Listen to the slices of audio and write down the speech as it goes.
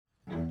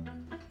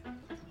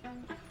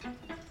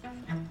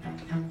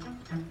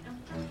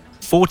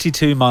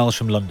42 miles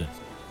from London,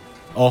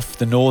 off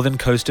the northern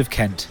coast of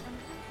Kent,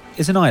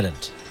 is an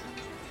island,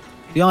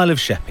 the Isle of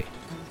Sheppey.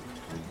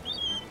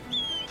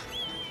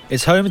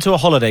 It's home to a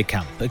holiday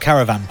camp, a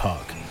caravan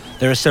park.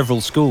 There are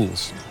several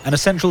schools, and a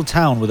central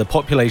town with a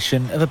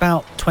population of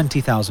about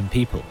 20,000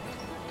 people.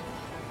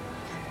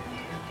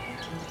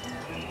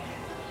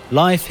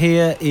 Life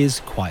here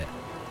is quiet.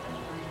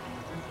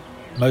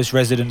 Most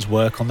residents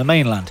work on the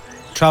mainland,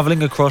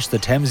 travelling across the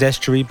Thames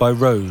estuary by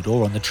road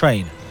or on the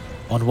train,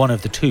 on one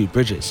of the two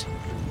bridges.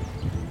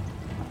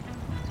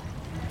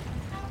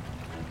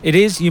 It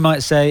is, you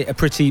might say, a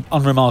pretty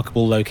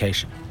unremarkable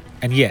location.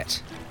 And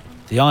yet,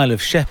 the Isle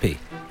of Sheppey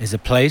is a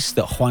place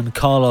that Juan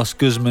Carlos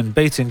Guzman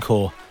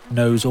Betancourt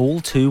knows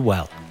all too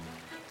well.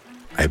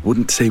 I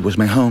wouldn't say it was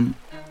my home,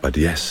 but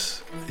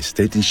yes, I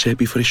stayed in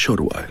Sheppey for a short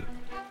while.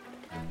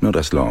 Not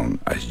as long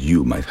as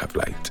you might have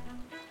liked.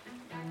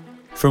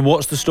 From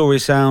What's the Story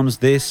Sounds,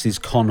 this is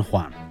Con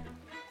Juan.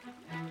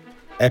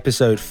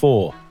 Episode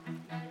 4,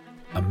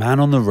 A Man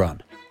on the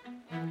Run.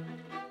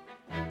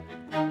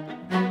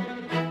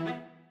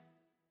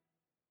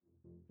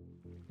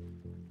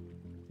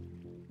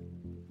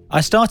 I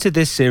started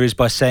this series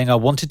by saying I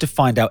wanted to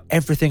find out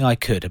everything I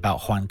could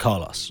about Juan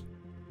Carlos.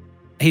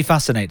 He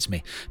fascinates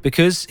me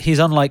because he's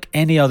unlike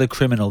any other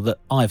criminal that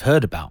I've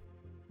heard about.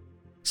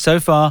 So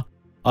far,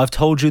 I've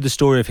told you the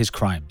story of his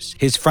crimes,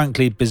 his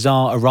frankly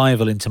bizarre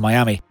arrival into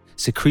Miami,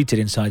 secreted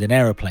inside an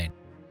aeroplane,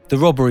 the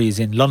robberies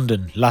in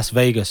London, Las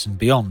Vegas and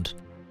beyond.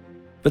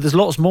 But there's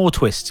lots more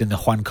twists in the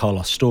Juan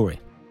Carlos story.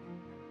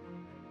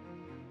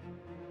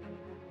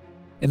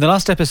 In the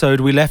last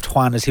episode, we left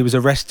Juan as he was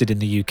arrested in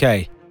the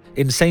UK,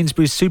 in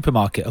Sainsbury's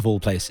supermarket of all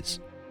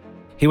places.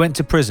 He went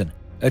to prison.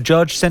 A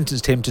judge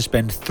sentenced him to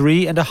spend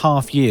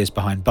 3.5 years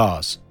behind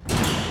bars.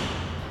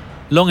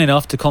 Long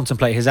enough to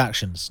contemplate his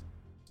actions,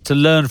 to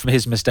learn from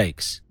his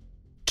mistakes,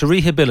 to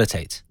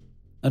rehabilitate,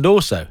 and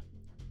also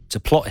to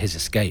plot his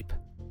escape.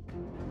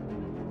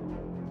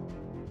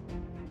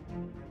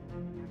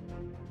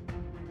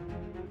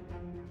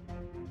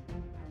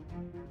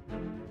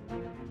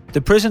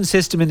 The prison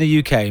system in the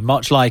UK,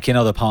 much like in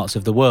other parts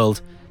of the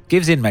world,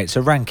 gives inmates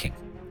a ranking.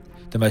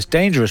 The most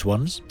dangerous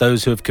ones,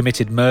 those who have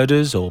committed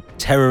murders or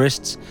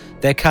terrorists,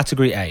 they're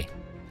Category A,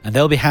 and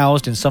they'll be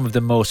housed in some of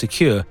the more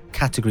secure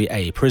Category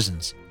A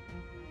prisons.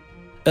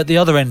 At the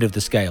other end of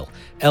the scale,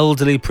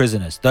 elderly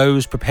prisoners,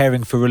 those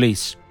preparing for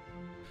release,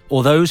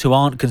 or those who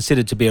aren't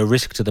considered to be a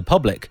risk to the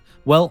public,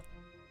 well,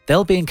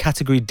 they'll be in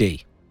Category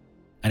D.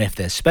 And if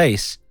there's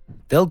space,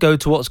 they'll go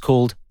to what's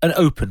called an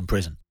open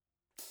prison.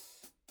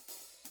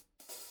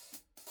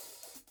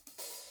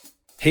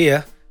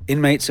 Here,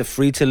 inmates are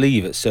free to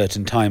leave at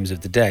certain times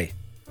of the day,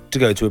 to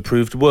go to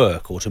approved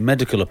work or to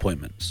medical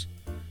appointments.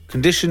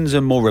 Conditions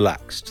are more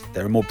relaxed,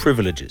 there are more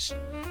privileges,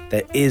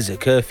 there is a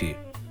curfew,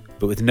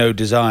 but with no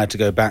desire to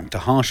go back to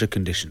harsher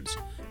conditions,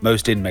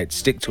 most inmates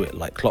stick to it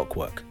like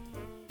clockwork.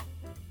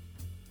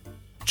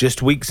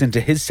 Just weeks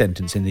into his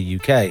sentence in the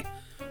UK,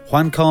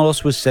 Juan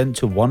Carlos was sent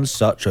to one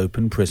such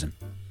open prison,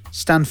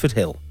 Stanford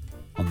Hill,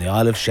 on the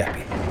Isle of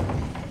Sheppey.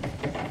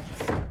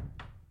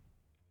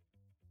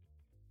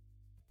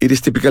 It is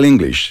typical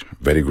English,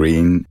 very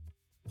green,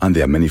 and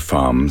there are many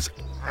farms.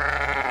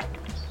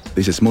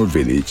 There's a small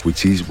village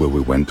which is where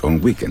we went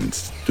on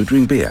weekends to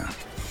drink beer.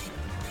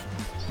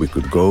 We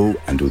could go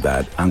and do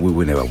that and we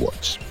will never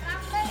watch.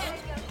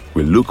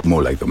 We look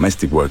more like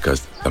domestic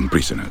workers than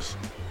prisoners.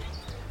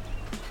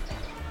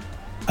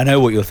 I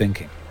know what you're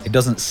thinking. It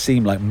doesn't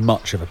seem like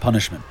much of a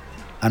punishment,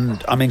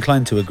 and I'm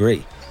inclined to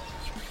agree.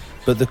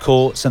 But the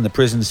courts and the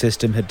prison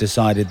system had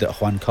decided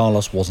that Juan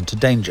Carlos wasn't a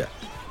danger.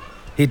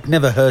 He'd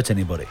never hurt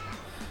anybody,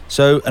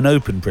 so an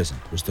open prison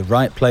was the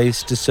right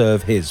place to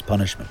serve his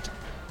punishment.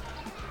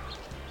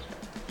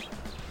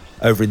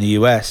 Over in the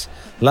US,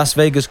 Las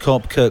Vegas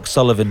cop Kirk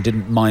Sullivan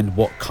didn't mind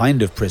what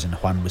kind of prison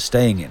Juan was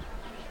staying in,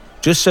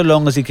 just so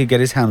long as he could get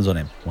his hands on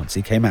him once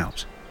he came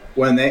out.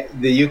 When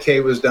the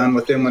UK was done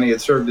with him, when he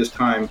had served his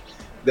time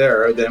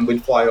there, then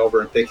we'd fly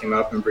over and pick him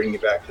up and bring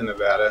him back to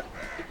Nevada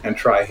and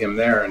try him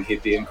there, and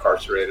he'd be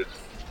incarcerated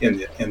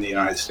in the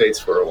United States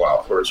for a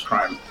while for his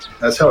crime.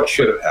 That's how it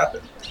should have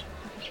happened.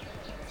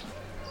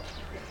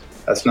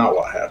 That's not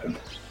what happened.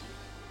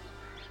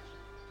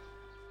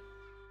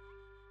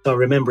 I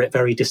remember it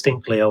very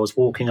distinctly. I was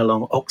walking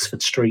along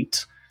Oxford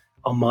Street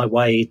on my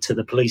way to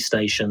the police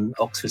station.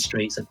 Oxford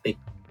Street's a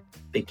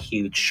big,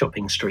 huge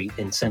shopping street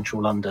in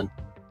central London.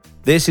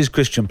 This is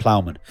Christian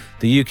Plowman,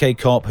 the UK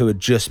cop who had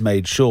just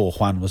made sure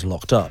Juan was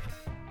locked up.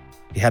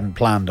 He hadn't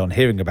planned on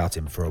hearing about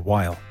him for a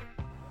while.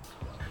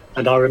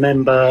 And I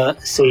remember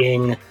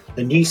seeing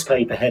the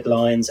newspaper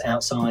headlines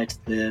outside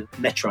the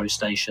metro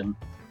station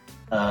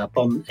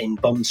in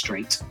Bond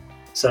Street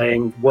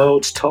saying,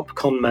 "World's top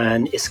con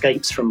man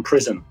escapes from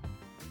prison."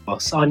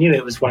 So I knew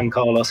it was Juan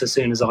Carlos as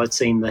soon as I'd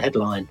seen the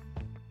headline.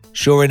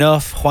 Sure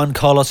enough, Juan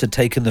Carlos had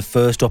taken the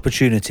first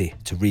opportunity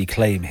to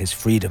reclaim his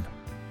freedom.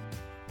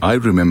 I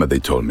remember they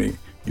told me,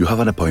 "You have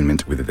an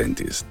appointment with a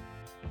dentist."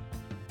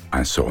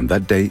 And so on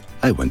that day,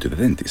 I went to the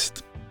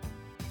dentist.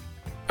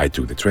 I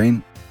took the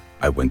train,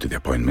 I went to the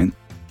appointment,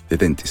 The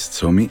dentist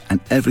saw me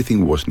and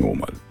everything was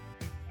normal.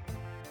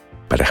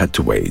 But I had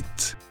to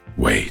wait,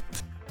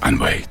 and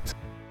wait.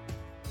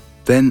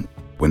 Then,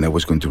 when I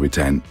was going to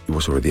return, it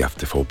was already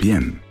after 4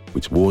 p.m.,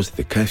 which was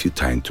the curfew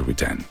time to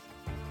return.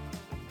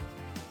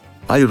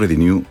 I already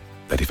knew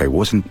that if I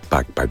wasn't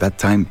back by that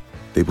time,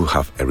 they would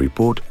have a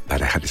report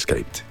that I had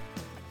escaped.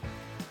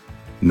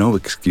 No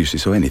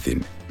excuses or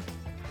anything.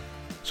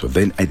 So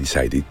then I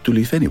decided to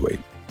leave anyway.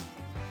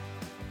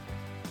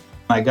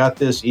 I got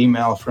this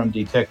email from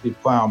Detective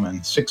Plowman,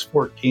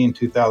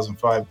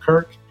 6/14/2005.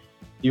 Kirk,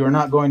 you are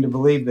not going to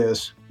believe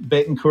this.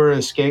 Betancourt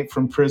escaped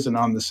from prison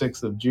on the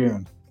 6th of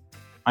June.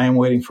 I am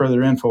waiting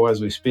further info as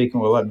we speak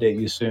and will update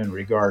you soon.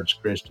 Regards,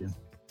 Christian.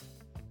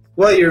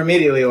 Well, you're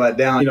immediately let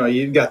down. You know,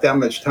 you've got that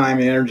much time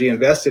and energy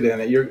invested in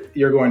it.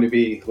 You're going to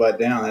be let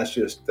down. That's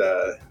just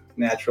a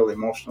natural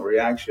emotional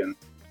reaction.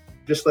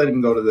 Just let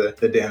him go to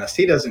the dentist.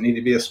 He doesn't need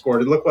to be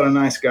escorted. Look what a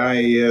nice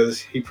guy he is.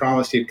 He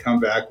promised he'd come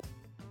back.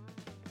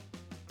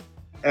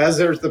 As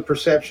there's the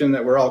perception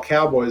that we're all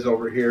cowboys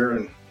over here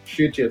and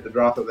shoot you at the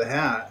drop of a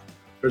hat,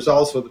 there's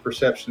also the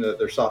perception that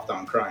they're soft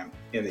on crime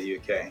in the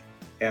UK.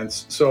 And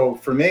so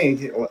for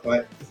me,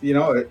 you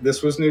know,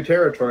 this was new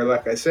territory.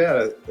 Like I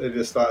said, I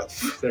just thought,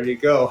 there you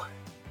go.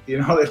 You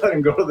know, they let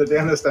him go to the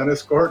dentist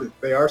unescorted.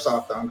 They are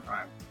soft on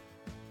crime.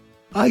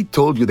 I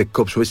told you the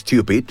cops were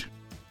stupid.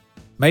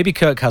 Maybe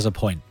Kirk has a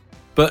point.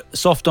 But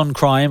soft on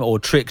crime or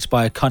tricked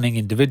by a cunning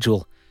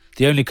individual,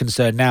 the only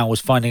concern now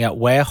was finding out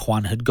where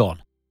Juan had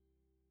gone.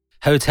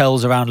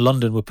 Hotels around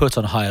London were put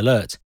on high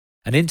alert.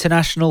 An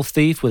international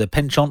thief with a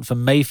penchant for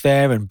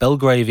Mayfair and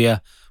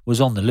Belgravia was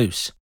on the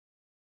loose.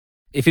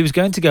 If he was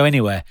going to go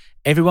anywhere,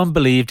 everyone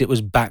believed it was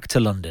back to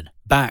London,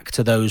 back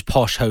to those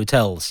posh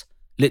hotels,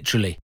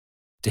 literally,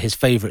 to his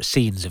favourite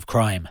scenes of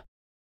crime.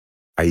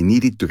 I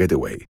needed to get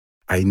away.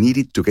 I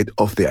needed to get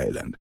off the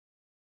island.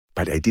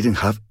 But I didn't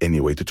have any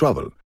way to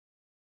travel.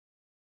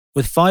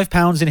 With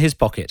 £5 in his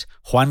pocket,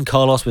 Juan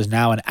Carlos was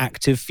now an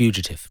active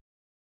fugitive.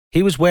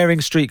 He was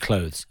wearing street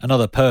clothes,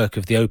 another perk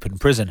of the open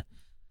prison.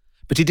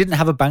 But he didn't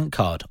have a bank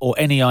card or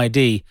any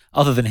ID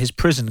other than his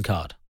prison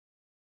card.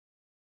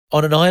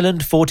 On an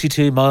island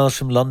 42 miles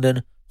from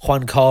London,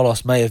 Juan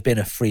Carlos may have been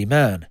a free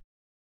man,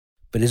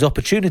 but his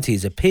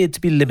opportunities appeared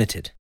to be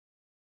limited.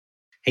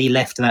 He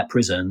left that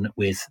prison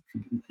with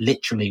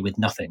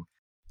nothing.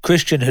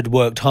 Christian had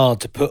worked hard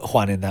to put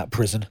Juan in that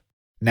prison.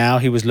 Now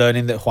he was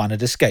learning that Juan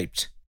had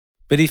escaped,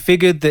 but he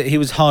figured that he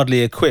was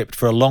hardly equipped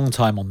for a long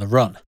time on the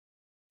run.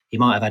 He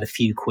might have had a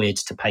few quid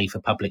to pay for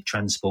public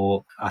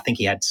transport. I think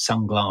he had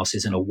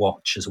sunglasses and a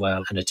watch as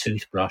well, and a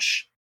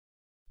toothbrush.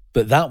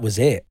 But that was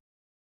it.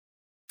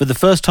 For the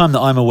first time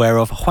that I'm aware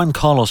of, Juan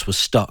Carlos was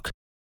stuck.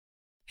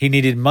 He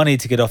needed money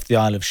to get off the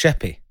Isle of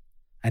Sheppey,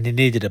 and he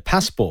needed a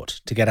passport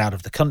to get out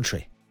of the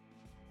country.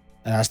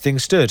 And as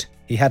things stood,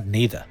 he had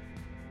neither.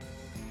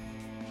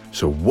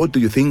 So what do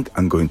you think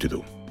I'm going to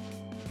do?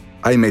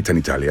 I met an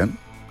Italian,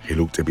 he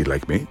looked a bit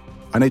like me,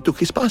 and I took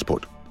his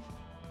passport.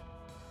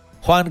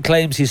 Juan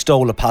claims he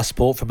stole a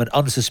passport from an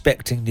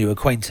unsuspecting new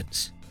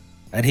acquaintance,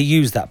 and he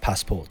used that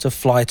passport to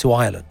fly to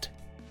Ireland.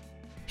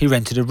 He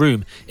rented a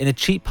room in a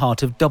cheap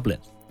part of Dublin,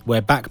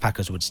 where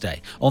backpackers would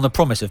stay, on the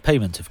promise of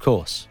payment, of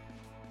course.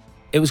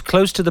 It was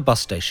close to the bus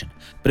station,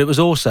 but it was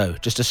also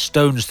just a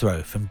stone's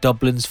throw from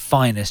Dublin's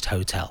finest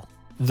hotel,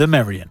 the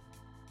Merrion.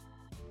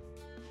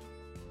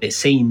 It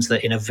seems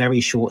that in a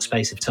very short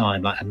space of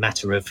time, like a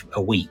matter of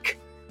a week,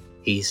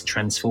 he's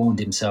transformed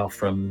himself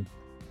from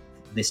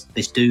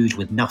this dude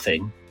with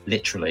nothing,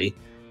 literally,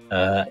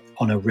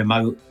 on a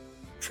remote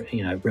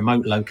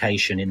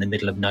location in the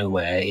middle of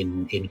nowhere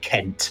in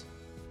Kent,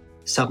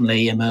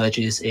 suddenly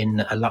emerges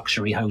in a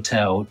luxury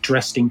hotel,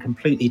 dressed in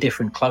completely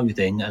different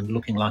clothing and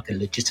looking like a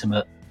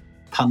legitimate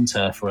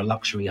punter for a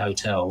luxury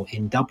hotel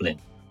in Dublin.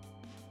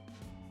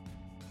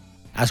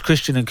 As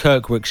Christian and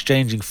Kirk were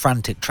exchanging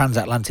frantic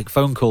transatlantic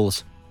phone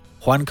calls,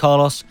 Juan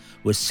Carlos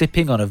was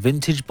sipping on a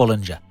vintage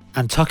Bollinger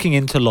and tucking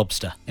into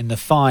lobster in the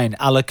fine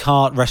a la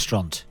carte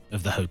restaurant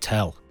of the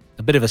hotel,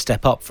 a bit of a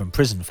step up from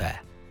prison fare.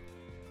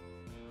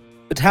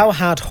 But how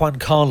had Juan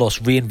Carlos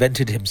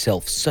reinvented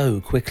himself so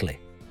quickly?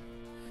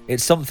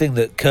 It's something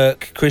that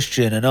Kirk,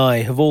 Christian and I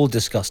have all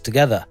discussed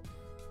together,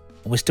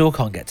 and we still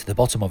can't get to the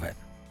bottom of it.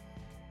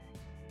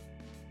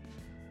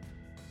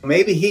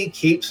 Maybe he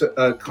keeps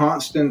a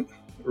constant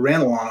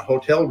rental on a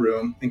hotel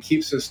room and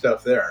keeps his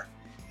stuff there.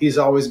 He's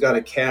always got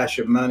a cache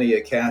of money,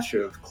 a cache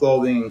of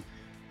clothing,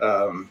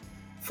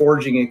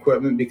 forging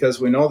equipment, because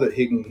we know that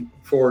he can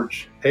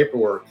forge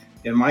paperwork.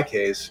 In my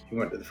case, he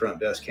went to the front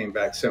desk, came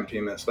back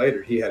 17 minutes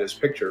later. He had his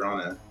picture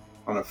on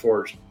a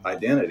forged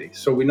identity.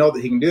 So we know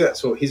that he can do that.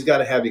 So he's got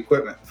to have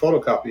equipment,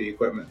 photocopy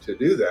equipment to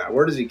do that.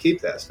 Where does he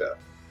keep that stuff?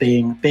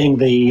 Being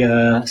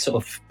the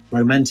sort of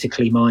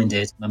romantically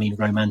minded, I mean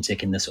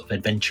romantic in the sort of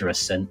adventurous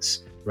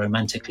sense,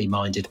 romantically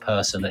minded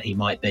person that he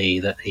might be,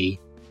 that he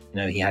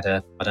had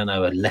a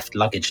left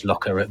luggage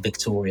locker at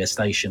Victoria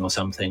Station or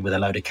something with a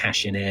load of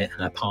cash in it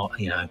and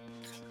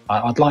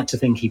I'd like to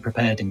think he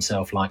prepared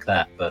himself like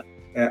that, but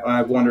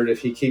I've wondered if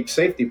he keeps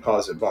safe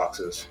deposit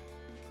boxes,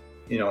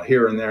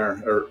 here and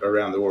there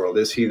around the world?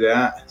 Is he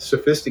that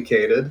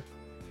sophisticated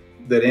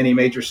that any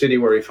major city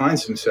where he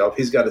finds himself,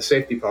 he's got a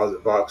safe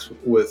deposit box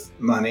with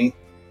money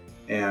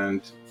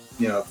and,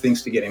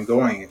 things to get him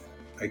going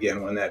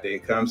again when that day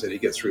comes that he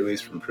gets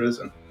released from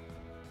prison?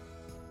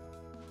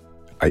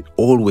 I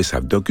always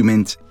have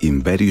documents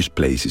in various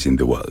places in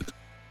the world.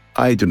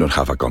 I do not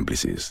have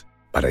accomplices,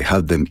 but I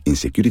have them in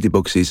security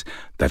boxes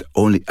that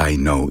only I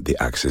know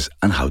the access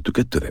and how to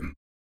get to them.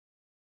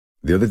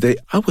 The other day,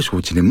 I was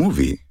watching a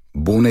movie,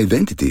 Bourne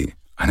Identity,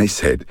 and I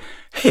said,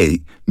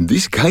 hey,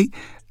 this guy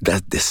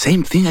does the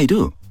same thing I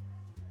do.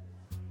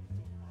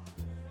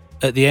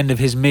 At the end of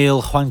his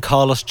meal, Juan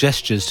Carlos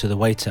gestures to the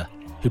waiter,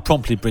 who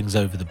promptly brings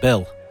over the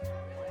bill.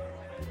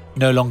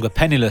 No longer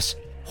penniless,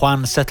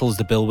 Juan settles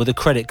the bill with a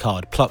credit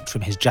card plucked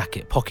from his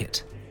jacket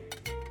pocket.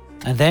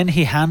 And then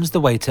he hands the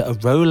waiter a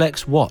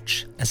Rolex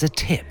watch as a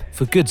tip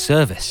for good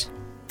service.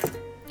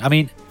 I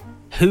mean,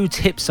 who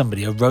tips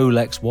somebody a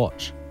Rolex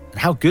watch? And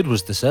how good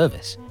was the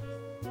service?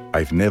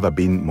 I've never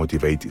been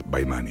motivated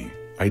by money.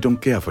 I don't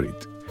care for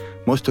it.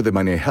 Most of the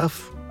money I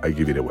have, I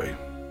give it away.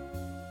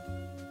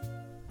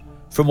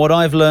 From what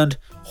I've learned,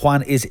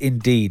 Juan is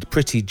indeed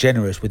pretty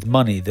generous with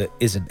money that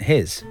isn't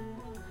his.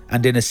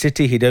 And in a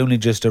city he'd only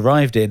just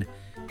arrived in,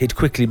 he'd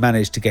quickly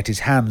managed to get his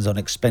hands on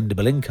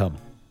expendable income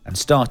and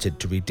started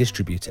to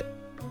redistribute it.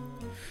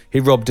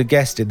 He robbed a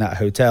guest in that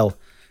hotel,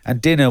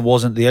 and dinner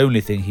wasn't the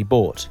only thing he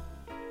bought.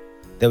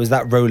 There was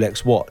that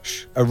Rolex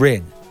watch, a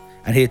ring,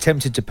 and he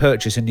attempted to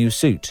purchase a new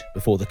suit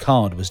before the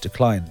card was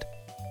declined.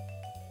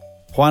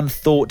 Juan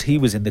thought he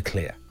was in the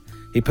clear.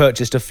 He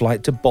purchased a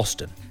flight to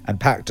Boston and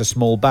packed a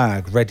small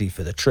bag ready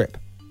for the trip.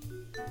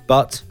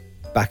 But,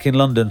 back in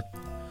London,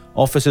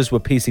 officers were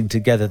piecing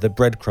together the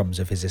breadcrumbs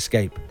of his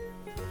escape.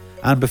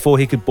 And before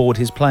he could board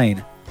his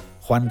plane,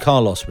 Juan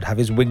Carlos would have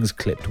his wings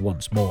clipped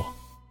once more.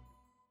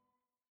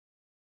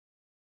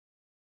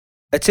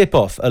 A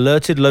tip-off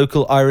alerted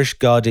local Irish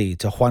Gardaí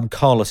to Juan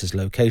Carlos's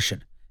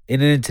location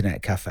in an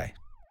internet cafe.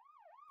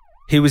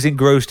 He was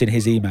engrossed in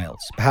his emails,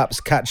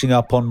 perhaps catching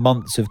up on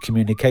months of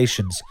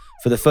communications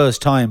for the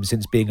first time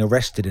since being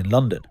arrested in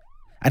London,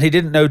 and he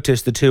didn't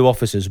notice the two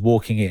officers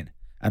walking in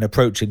and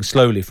approaching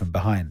slowly from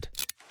behind.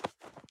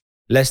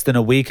 Less than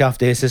a week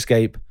after his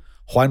escape,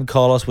 Juan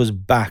Carlos was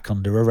back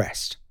under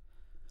arrest.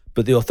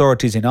 But the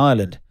authorities in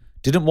Ireland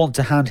didn't want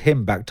to hand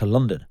him back to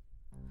London.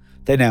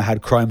 They now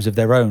had crimes of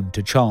their own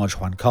to charge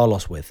Juan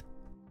Carlos with.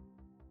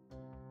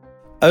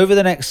 Over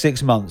the next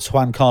 6 months,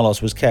 Juan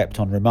Carlos was kept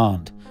on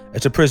remand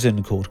at a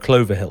prison called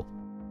Cloverhill.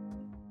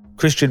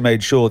 Christian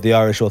made sure the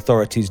Irish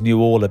authorities knew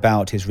all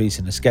about his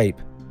recent escape,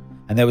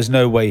 and there was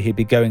no way he'd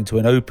be going to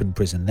an open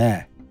prison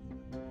there.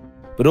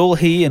 But all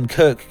he and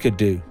Kirk could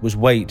do was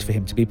wait for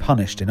him to be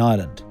punished in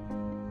Ireland.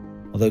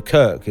 Although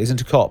Kirk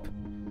isn't a cop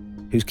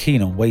who's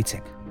keen on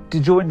waiting.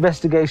 Did your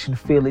investigation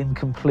feel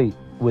incomplete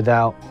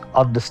without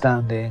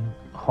understanding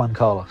Juan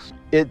Carlos?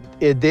 It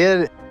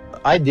did.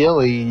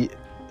 Ideally,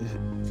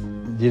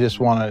 you just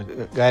want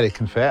a guy to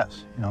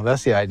confess.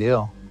 That's the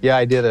ideal. Yeah,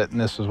 I did it,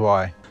 and this is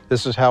why.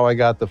 This is how I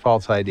got the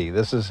false ID.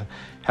 This is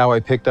how I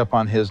picked up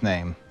on his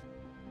name.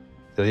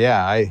 So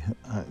yeah,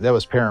 that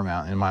was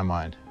paramount in my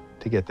mind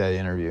to get that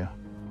interview.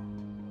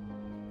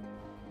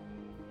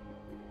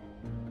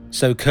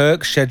 So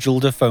Kirk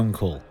scheduled a phone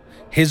call,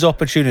 his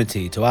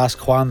opportunity to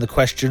ask Juan the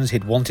questions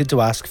he'd wanted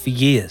to ask for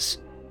years.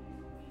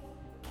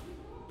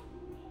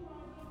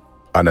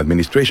 An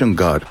administration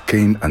guard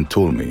came and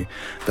told me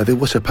that there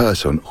was a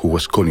person who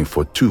was calling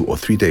for 2 or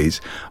 3 days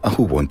and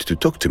who wanted to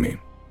talk to me.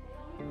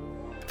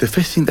 The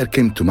first thing that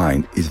came to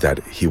mind is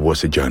that he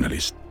was a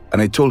journalist,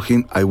 and I told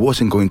him I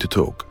wasn't going to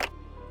talk.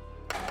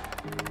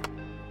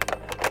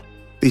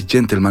 This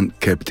gentleman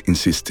kept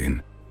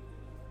insisting.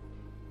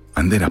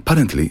 And then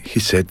apparently he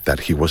said that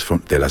he was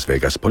from the Las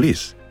Vegas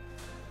police.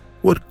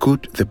 What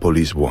could the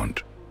police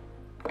want?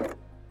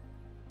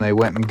 They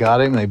went and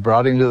got him, they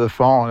brought him to the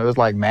phone. It was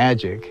like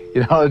magic,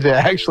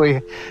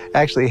 to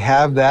actually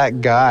have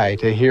that guy,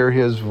 to hear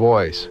his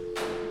voice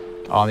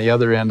on the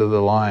other end of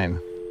the line.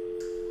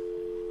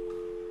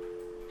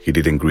 He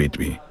didn't greet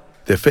me.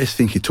 The first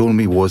thing he told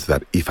me was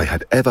that if I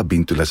had ever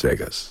been to Las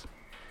Vegas.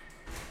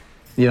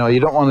 You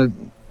don't want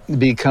to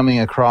be coming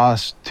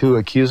across too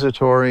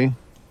accusatory,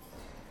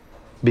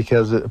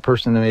 because a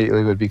person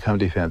immediately would become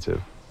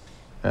defensive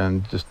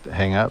and just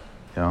hang up,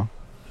 You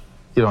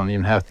don't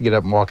even have to get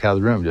up and walk out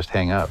of the room, just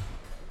hang up.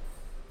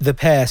 The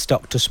pair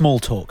stuck to small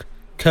talk,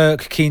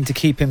 Kirk keen to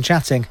keep him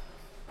chatting,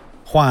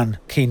 Juan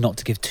keen not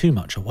to give too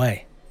much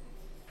away.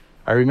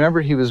 I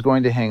remember he was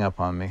going to hang up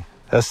on me.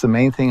 That's the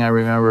main thing I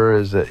remember,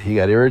 is that he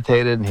got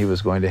irritated and he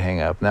was going to hang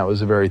up. And that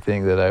was the very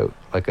thing that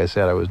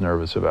I was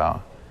nervous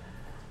about.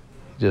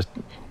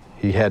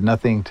 He had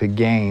nothing to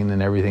gain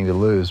and everything to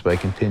lose by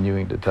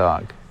continuing to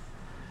talk.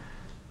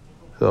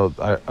 So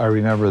I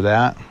remember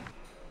that.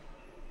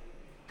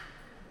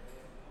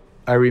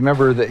 I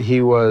remember that he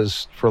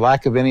was, for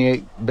lack of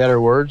any better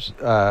words,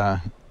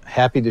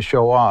 happy to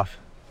show off.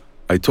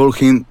 I told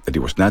him that it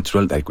was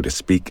natural that I could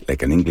speak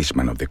like an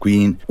Englishman of the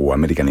Queen or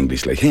American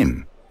English like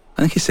him.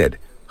 And he said,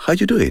 "How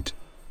you do it?"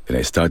 Then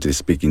I started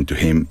speaking to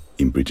him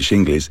in British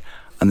English,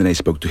 and then I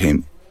spoke to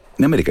him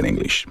in American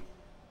English.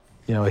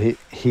 You know,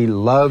 he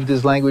loved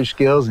his language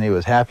skills and he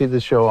was happy to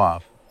show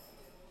off.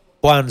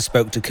 Juan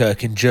spoke to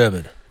Kirk in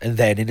German and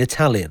then in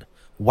Italian,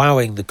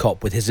 wowing the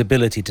cop with his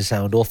ability to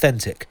sound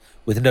authentic,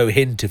 with no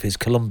hint of his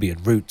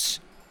Colombian roots.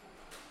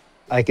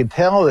 I could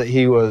tell that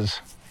he was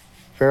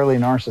fairly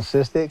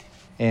narcissistic,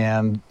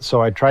 and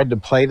so I tried to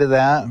play to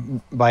that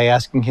by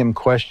asking him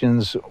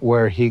questions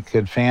where he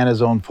could fan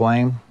his own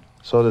flame,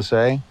 so to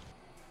say.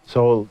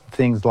 So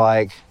things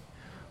like,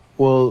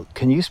 well,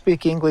 can you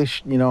speak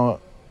English,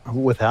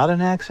 without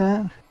an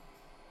accent?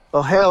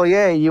 Well, hell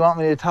yeah, you want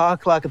me to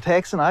talk like a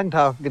Texan? I can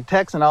talk like a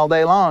Texan all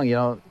day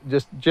long,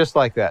 just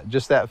like that,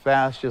 just that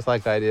fast, just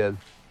like I did.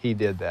 He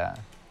did that.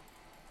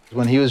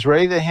 When he was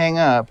ready to hang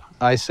up,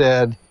 I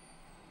said,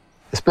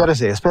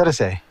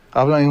 espérese.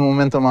 Habla un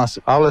momento más.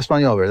 Habla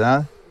español,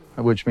 ¿verdad?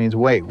 Which means,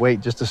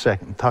 wait just a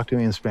second. Talk to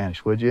me in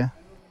Spanish, would you?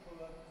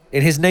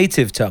 In his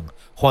native tongue,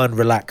 Juan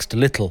relaxed a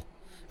little,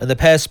 and the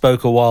pair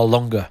spoke a while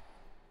longer.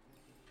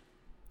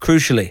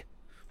 Crucially,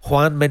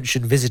 Juan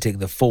mentioned visiting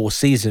the Four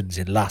Seasons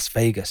in Las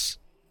Vegas.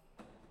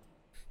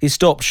 He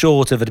stopped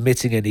short of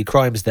admitting any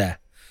crimes there.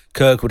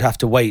 Kirk would have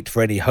to wait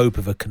for any hope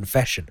of a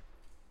confession.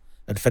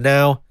 And for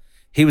now,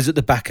 he was at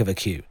the back of a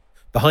queue,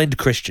 behind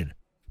Christian,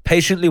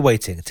 patiently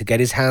waiting to get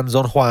his hands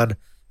on Juan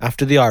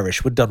after the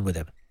Irish were done with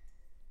him.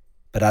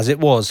 But as it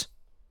was,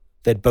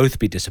 they'd both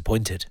be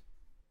disappointed.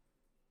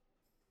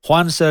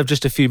 Juan served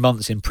just a few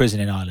months in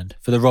prison in Ireland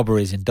for the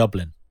robberies in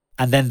Dublin,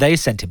 and then they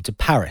sent him to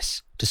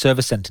Paris to serve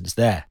a sentence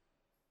there.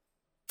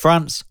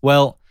 France,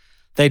 well,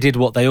 they did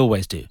what they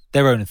always do,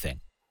 their own thing.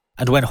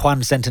 And when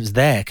Juan's sentence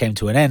there came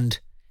to an end,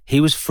 he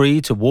was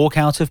free to walk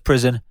out of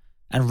prison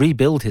and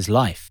rebuild his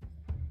life.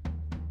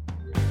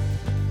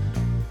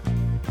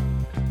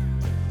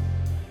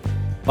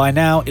 By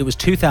now, it was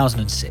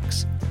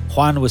 2006.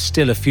 Juan was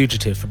still a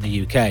fugitive from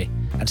the UK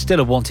and still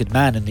a wanted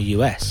man in the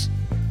US.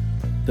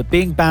 But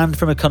being banned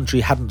from a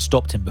country hadn't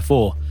stopped him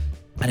before,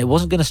 and it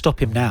wasn't going to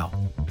stop him now.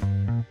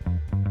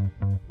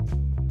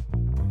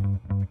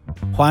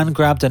 Juan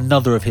grabbed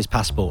another of his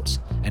passports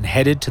and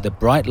headed to the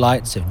bright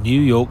lights of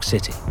New York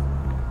City.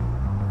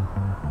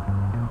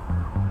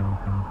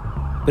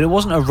 But it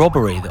wasn't a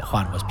robbery that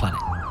Juan was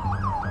planning.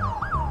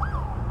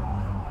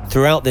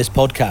 Throughout this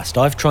podcast,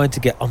 I've tried to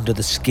get under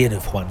the skin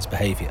of Juan's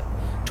behaviour,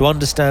 to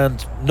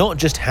understand not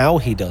just how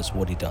he does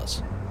what he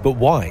does, but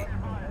why.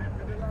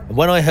 And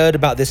when I heard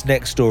about this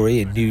next story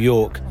in New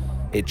York,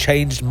 it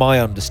changed my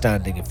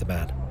understanding of the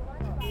man.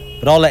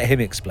 But I'll let him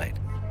explain.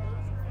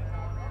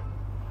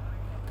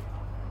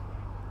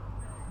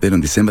 Then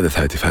on December the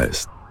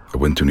 31st, I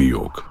went to New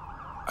York.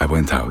 I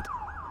went out,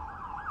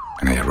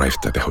 and I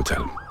arrived at the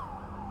hotel.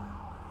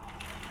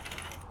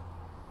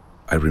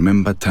 I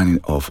remember turning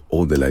off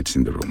all the lights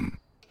in the room,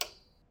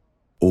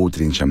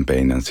 ordering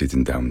champagne and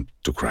sitting down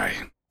to cry.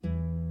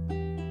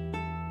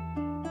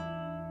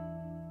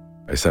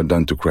 I sat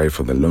down to cry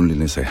for the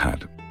loneliness I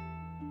had.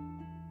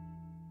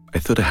 I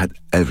thought I had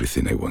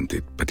everything I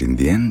wanted, but in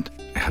the end,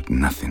 I had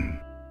nothing.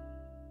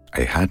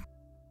 I had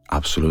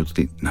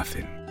absolutely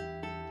nothing.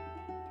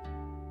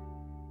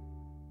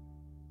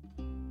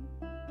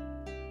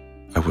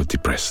 I was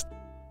depressed,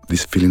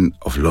 this feeling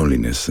of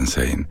loneliness and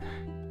saying,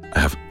 I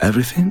have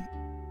everything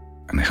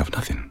and I have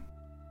nothing.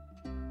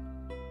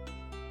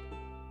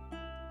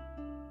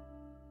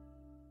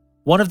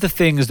 One of the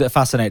things that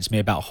fascinates me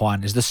about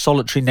Juan is the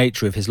solitary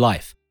nature of his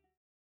life.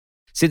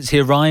 Since he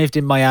arrived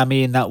in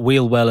Miami in that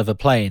wheel well of a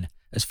plane,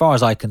 as far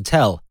as I can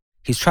tell,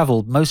 he's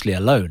travelled mostly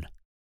alone.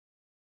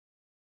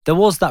 There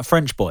was that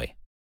French boy,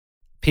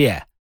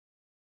 Pierre.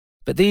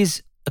 But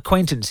these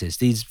acquaintances,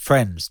 these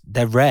friends,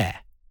 they're rare,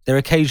 they're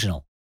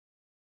occasional.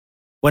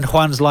 When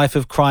Juan's life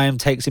of crime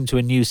takes him to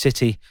a new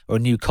city or a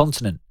new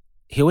continent,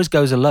 he always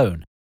goes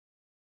alone.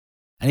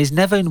 And he's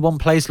never in one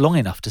place long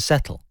enough to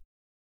settle.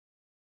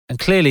 And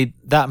clearly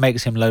that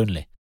makes him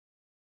lonely.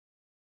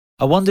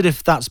 I wondered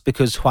if that's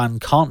because Juan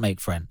can't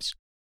make friends,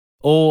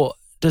 or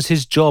does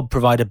his job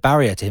provide a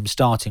barrier to him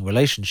starting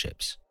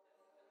relationships?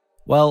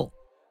 Well,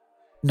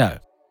 no.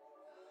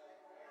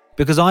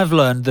 Because I've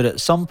learned that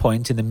at some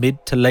point in the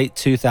mid to late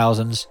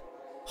 2000s,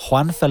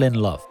 Juan fell in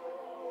love.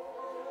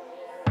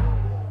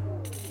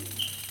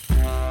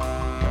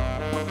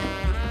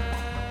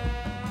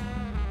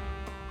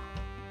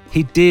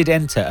 He did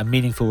enter a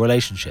meaningful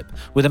relationship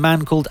with a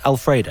man called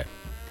Alfredo.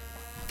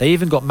 They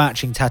even got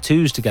matching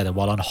tattoos together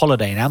while on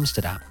holiday in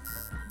Amsterdam.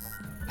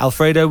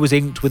 Alfredo was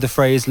inked with the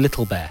phrase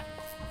Little Bear,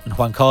 and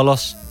Juan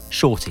Carlos,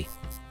 Shorty.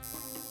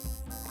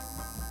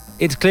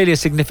 It's clearly a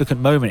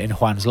significant moment in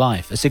Juan's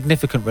life, a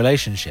significant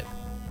relationship.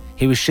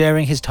 He was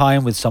sharing his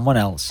time with someone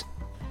else,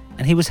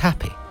 and he was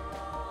happy.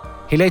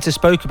 He later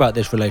spoke about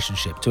this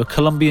relationship to a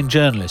Colombian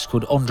journalist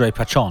called Andre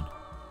Pachon.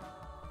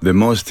 The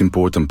most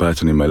important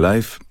person in my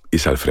life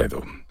is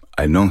Alfredo.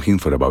 I've known him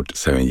for about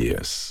 7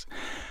 years.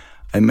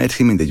 I met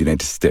him in the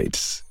United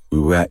States. We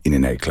were in a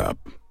nightclub.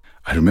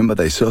 I remember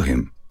that I saw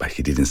him, but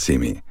he didn't see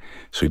me,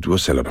 so it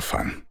was a lot of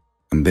fun.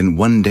 And then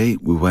one day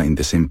we were in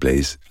the same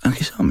place and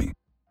he saw me.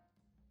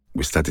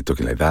 we started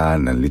talking like that,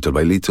 and little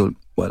by little,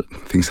 well,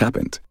 things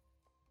happened.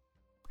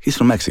 He's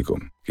from Mexico.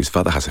 His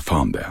father has a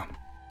farm there.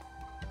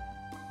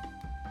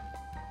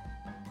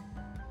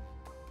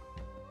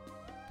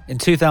 In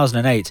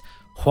 2008,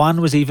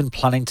 Juan was even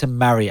planning to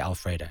marry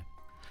Alfredo.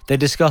 They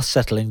discussed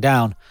settling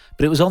down,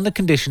 but it was on the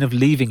condition of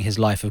leaving his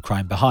life of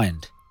crime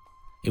behind.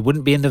 It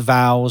wouldn't be in the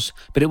vows,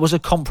 but it was a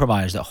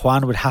compromise that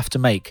Juan would have to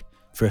make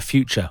for a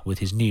future with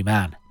his new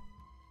man.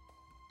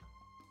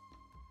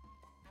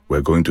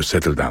 We're going to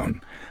settle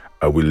down.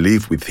 I will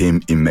live with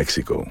him in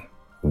Mexico,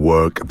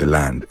 work the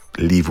land,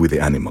 live with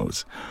the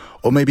animals,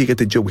 or maybe get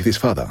a job with his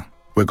father.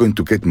 We're going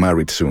to get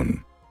married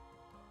soon.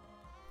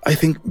 I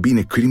think being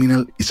a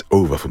criminal is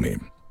over for me.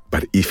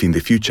 But if in the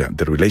future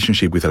the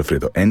relationship with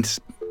Alfredo ends,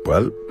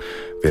 well,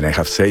 then I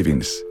have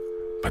savings.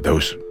 But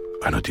those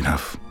are not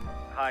enough.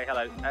 Hi,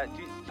 hello.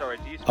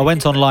 I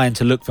went online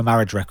to look for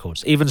marriage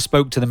records, even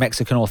spoke to the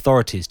Mexican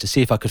authorities to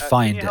see if I could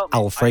find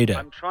Alfredo.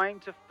 I'm trying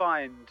to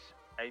find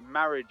a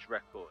marriage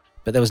record.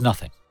 But there was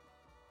nothing.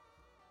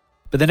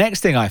 But the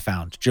next thing I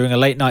found during a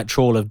late-night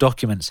trawl of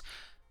documents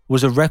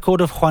was a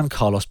record of Juan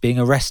Carlos being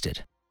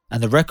arrested,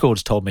 and the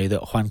records told me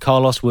that Juan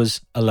Carlos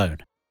was alone.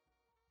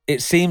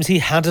 It seems he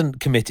hadn't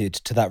committed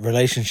to that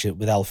relationship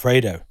with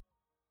Alfredo.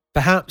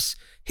 Perhaps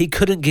he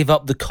couldn't give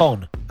up the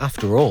con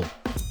after all.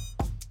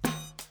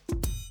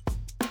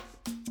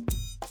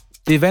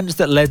 The events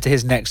that led to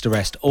his next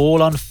arrest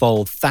all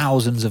unfold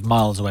thousands of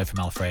miles away from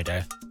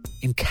Alfredo,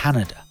 in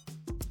Canada.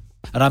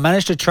 And I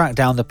managed to track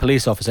down the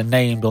police officer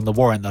named on the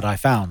warrant that I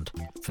found,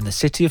 from the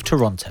city of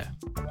Toronto.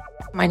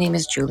 My name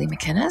is Julie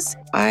McInnes.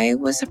 I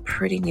was a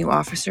pretty new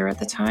officer at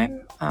the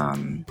time.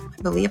 I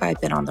believe I'd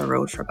been on the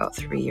road for about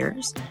 3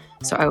 years.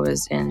 So I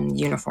was in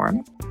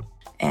uniform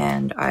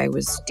and I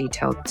was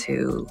detailed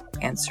to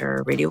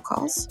answer radio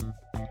calls.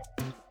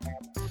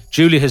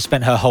 Julie has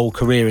spent her whole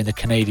career in the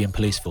Canadian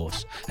police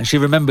force, and she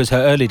remembers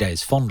her early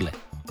days fondly.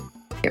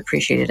 I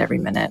appreciated every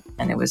minute,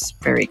 and it was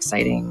very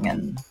exciting,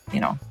 and,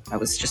 I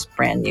was just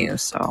brand new,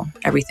 so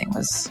everything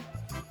was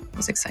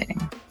exciting.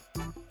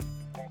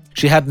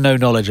 She had no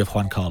knowledge of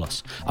Juan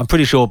Carlos. I'm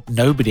pretty sure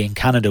nobody in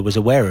Canada was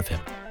aware of him.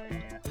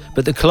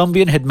 But the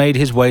Colombian had made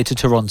his way to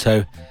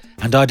Toronto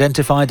and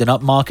identified an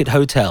upmarket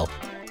hotel,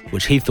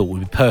 which he thought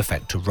would be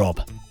perfect to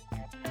rob.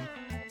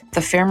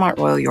 The Fairmont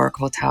Royal York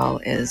Hotel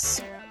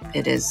it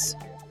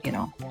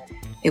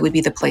would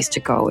be the place to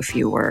go if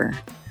you were,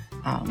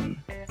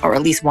 or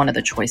at least one of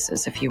the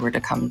choices if you were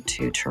to come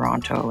to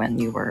Toronto and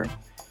you were,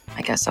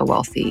 I guess, a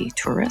wealthy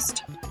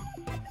tourist.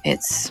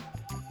 It's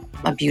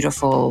a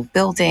beautiful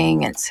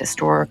building, it's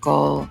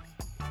historical.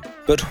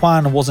 But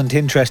Juan wasn't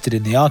interested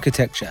in the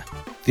architecture.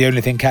 The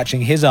only thing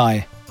catching his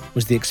eye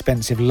was the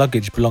expensive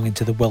luggage belonging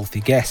to the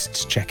wealthy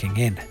guests checking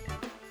in.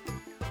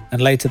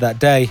 And later that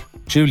day,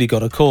 Julie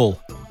got a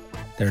call.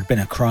 There had been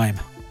a crime.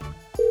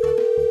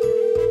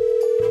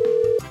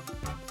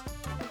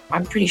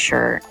 I'm pretty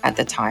sure at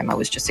the time I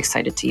was just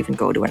excited to even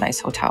go to a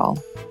nice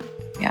hotel.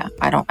 Yeah,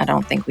 I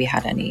don't think we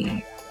had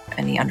any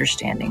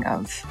understanding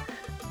of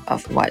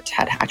what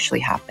had actually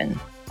happened.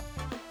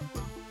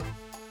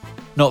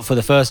 Not for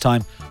the first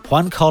time,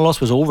 Juan Carlos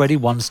was already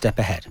one step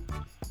ahead.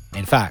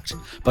 In fact,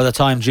 by the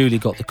time Julie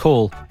got the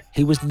call,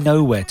 he was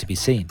nowhere to be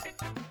seen.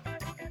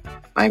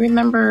 I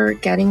remember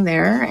getting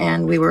there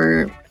and we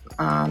were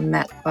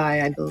met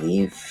by, I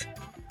believe,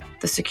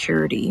 the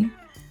security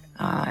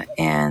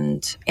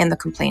and the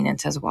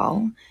complainant as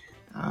well.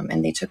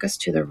 And they took us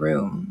to the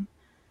room.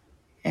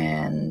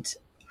 And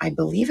I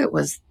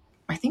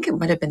think it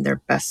might have been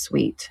their best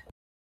suite.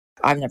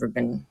 I've never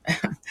been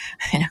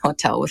in a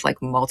hotel with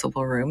like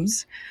multiple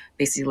rooms,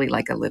 basically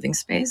like a living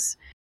space.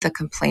 The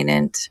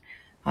complainant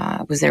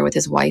was there with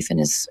his wife and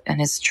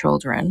his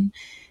children,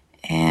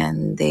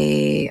 and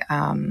they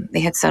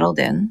had settled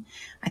in.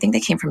 I think they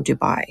came from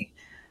Dubai,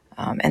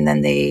 and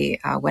then they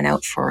went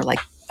out for like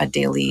a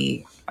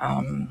daily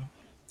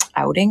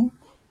outing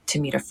to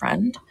meet a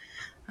friend.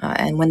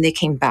 And when they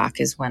came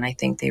back is when I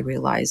think they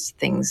realized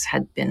things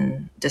had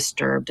been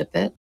disturbed a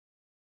bit.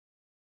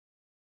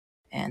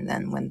 And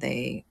then when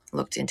they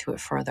looked into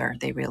it further,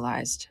 they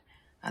realized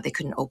they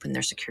couldn't open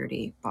their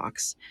security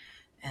box.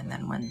 And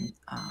then when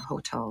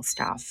hotel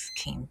staff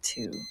came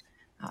to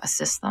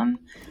assist them,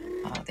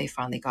 they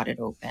finally got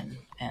it open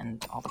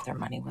and all of their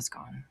money was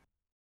gone.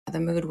 The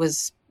mood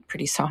was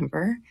pretty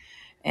somber.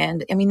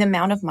 And I mean, the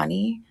amount of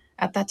money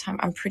at that time,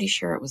 I'm pretty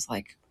sure it was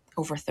like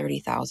over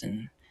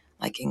 30,000,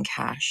 like in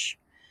cash.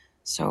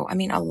 So, I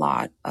mean, a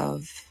lot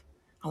of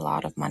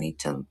money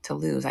to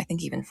lose. I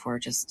think even for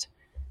just,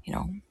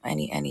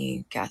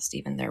 any guest,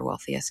 even their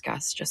wealthiest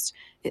guest,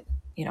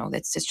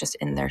 it's just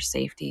in their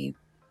safety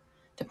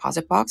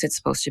deposit box. It's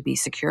supposed to be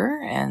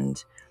secure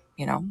and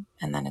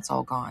then it's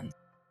all gone.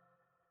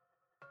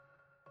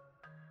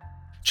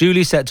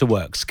 Julie set to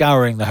work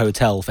scouring the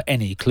hotel for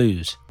any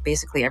clues.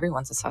 Basically,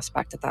 everyone's a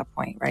suspect at that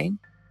point, right?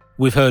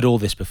 We've heard all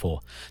this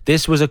before.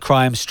 This was a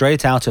crime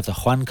straight out of the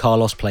Juan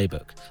Carlos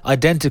playbook,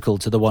 identical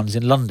to the ones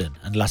in London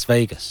and Las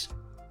Vegas.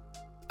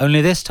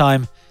 Only this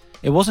time,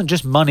 it wasn't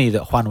just money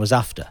that Juan was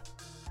after.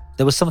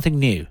 There was something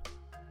new.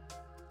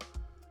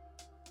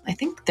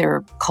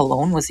 their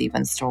cologne was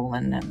even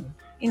stolen, and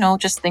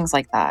just things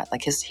like that.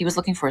 Like he was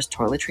looking for his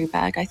toiletry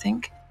bag, I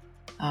think,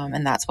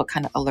 and that's what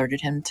kind of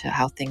alerted him to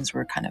how things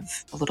were kind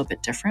of a little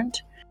bit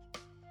different.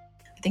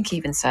 I think he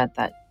even said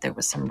that there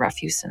was some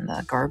refuse in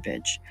the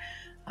garbage,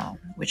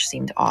 which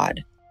seemed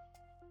odd.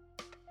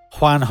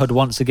 Juan had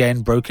once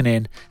again broken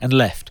in and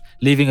left,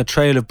 leaving a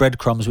trail of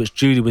breadcrumbs which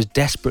Julie was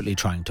desperately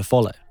trying to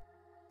follow.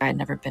 I had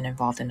never been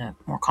involved in a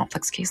more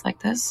complex case like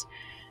this,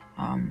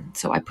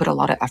 so I put a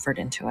lot of effort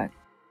into it.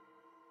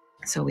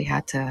 So we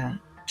had to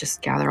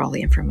just gather all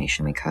the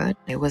information we could.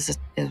 It was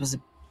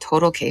a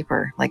total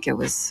caper. Like it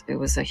was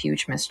a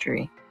huge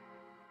mystery.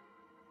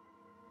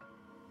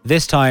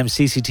 This time,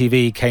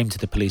 CCTV came to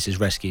the police's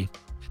rescue.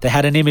 They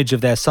had an image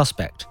of their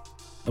suspect,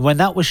 and when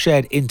that was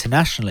shared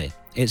internationally,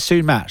 it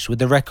soon matched with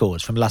the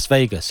records from Las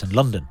Vegas and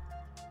London.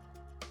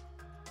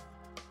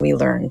 We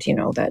learned,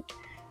 that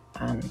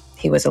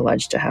he was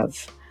alleged to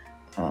have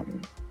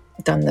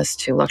done this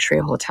to luxury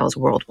hotels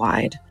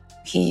worldwide.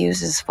 He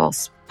uses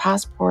false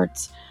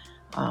passports,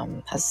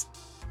 has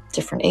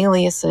different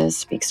aliases,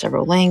 speaks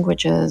several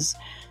languages.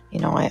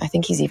 I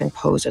think he's even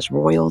posed as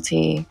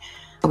royalty.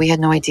 We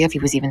had no idea if he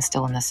was even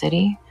still in the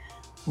city.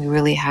 We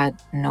really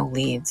had no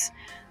leads.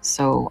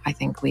 So I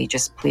think we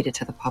just pleaded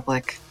to the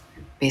public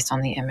based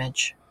on the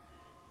image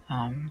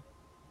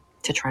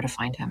to try to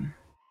find him.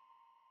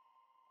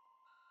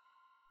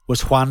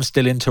 Was Juan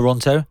still in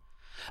Toronto?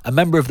 A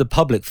member of the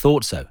public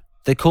thought so.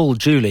 They called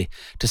Julie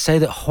to say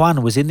that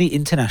Juan was in the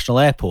international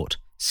airport,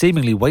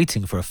 seemingly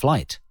waiting for a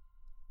flight.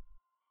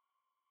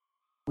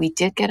 We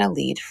did get a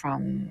lead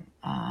from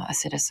a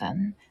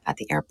citizen at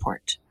the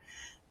airport,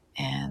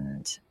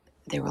 and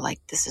they were like,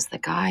 this is the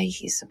guy,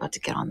 he's about to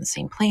get on the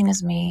same plane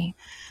as me.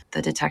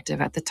 The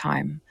detective at the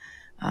time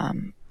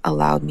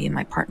allowed me and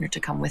my partner to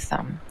come with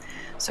them.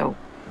 So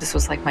this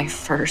was like my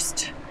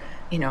first,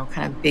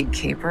 kind of big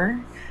caper.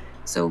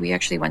 So we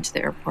actually went to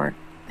the airport,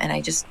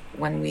 and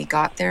when we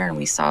got there and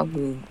we saw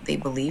who they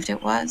believed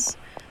it was,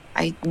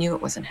 I knew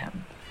it wasn't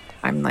him.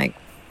 I'm like,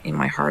 in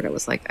my heart, I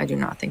was like, I do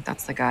not think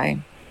that's the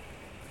guy.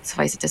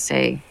 Suffice it to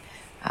say,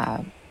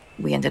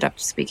 we ended up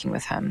speaking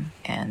with him,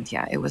 and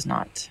yeah, it was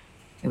not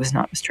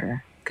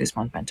Mr.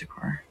 Guzman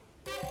Bentancur.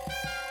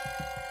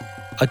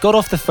 I got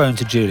off the phone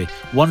to Julie,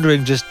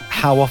 wondering just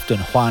how often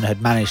Juan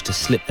had managed to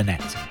slip the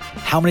net,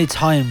 how many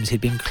times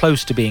he'd been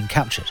close to being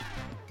captured.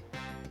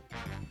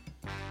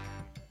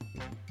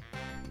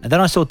 And then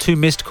I saw 2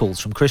 missed calls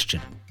from Christian.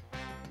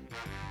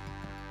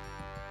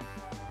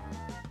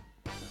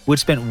 We'd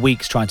spent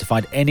weeks trying to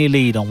find any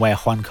lead on where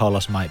Juan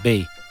Carlos might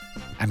be.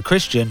 And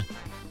Christian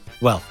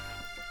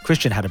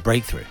had a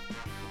breakthrough.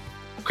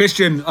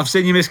 Christian, I've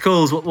seen you miss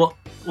calls. What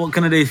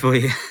can I do for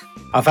you?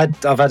 I've had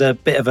a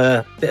bit of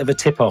a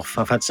tip off.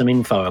 I've had some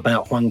info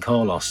about Juan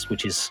Carlos,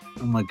 which is,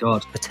 oh my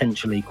God,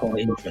 potentially quite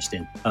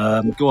interesting.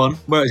 Go on.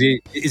 Where is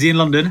he? Is he in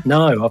London?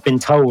 No, I've been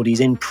told he's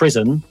in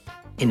prison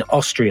in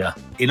Austria.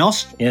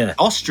 Yeah.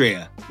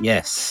 Austria?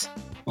 Yes.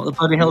 What the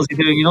bloody hell is he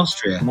doing in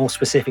Austria? More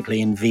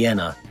specifically in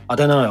Vienna. I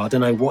don't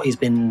know what he's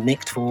been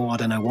nicked for. I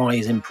don't know why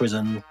he's in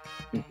prison.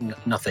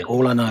 Nothing.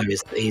 All I know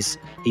is that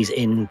he's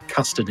in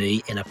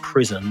custody in a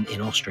prison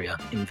in Austria,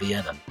 in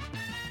Vienna.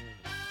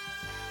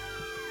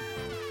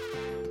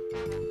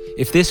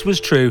 If this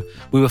was true,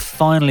 we were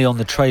finally on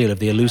the trail of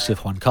the elusive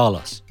Juan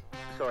Carlos.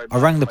 I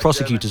rang the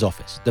prosecutor's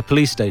office, the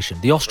police station,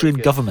 the Austrian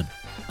government,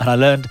 and I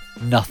learned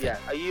nothing. Yeah.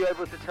 Are you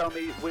able to tell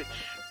me which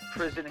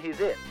prison he's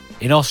in?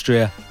 In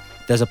Austria,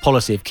 there's a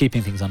policy of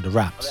keeping things under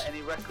wraps. Are there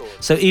any records?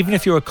 So even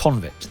if you're a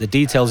convict, the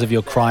details of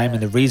your crime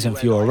and the reason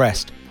for your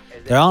arrest,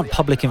 there aren't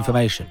public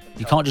information.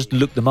 You can't just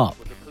look them up.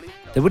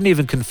 They wouldn't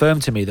even confirm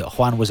to me that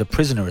Juan was a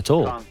prisoner at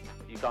all.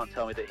 You can't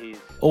tell me that he's...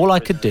 All I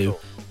could do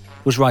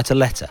was write a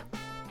letter.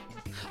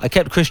 I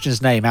kept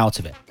Christian's name out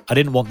of it. I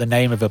didn't want the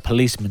name of a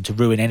policeman to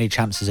ruin any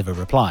chances of a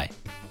reply.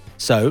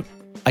 So,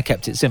 I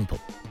kept it simple.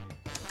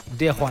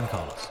 Dear Juan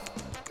Carlos,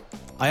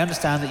 I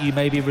understand that you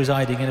may be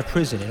residing in a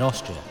prison in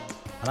Austria,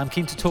 and I'm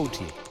keen to talk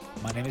to you.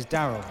 My name is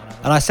Daryl.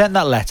 And I sent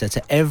that letter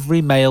to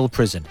every male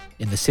prison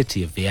in the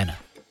city of Vienna.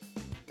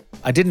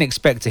 I didn't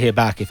expect to hear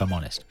back, if I'm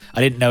honest.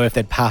 I didn't know if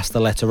they'd passed the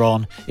letter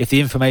on, if the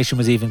information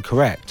was even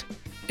correct.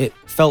 It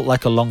felt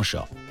like a long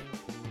shot.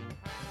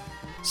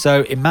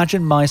 So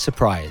imagine my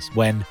surprise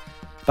when,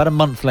 about a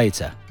month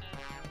later,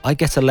 I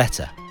get a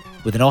letter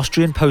with an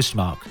Austrian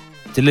postmark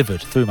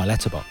delivered through my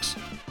letterbox.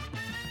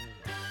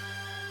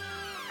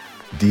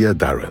 Dear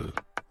Daryl,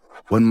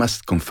 one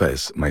must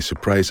confess my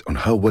surprise on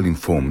how well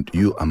informed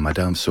you and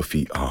Madame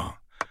Sophie are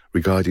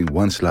regarding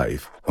one's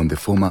life on the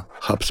former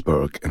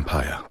Habsburg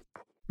Empire.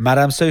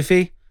 Madame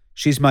Sophie?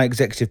 She's my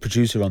executive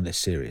producer on this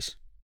series.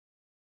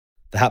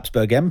 The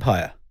Habsburg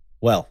Empire?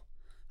 Well,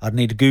 I'd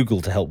need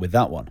Google to help with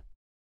that one.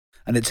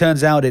 And it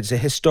turns out it's a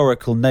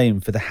historical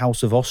name for the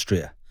House of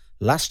Austria,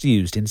 last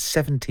used in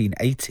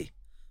 1780.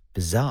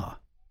 Bizarre.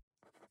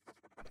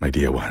 My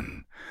dear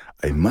one,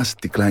 I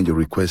must decline your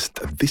request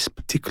at this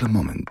particular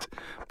moment,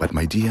 but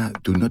my dear,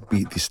 do not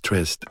be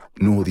distressed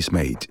nor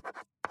dismayed.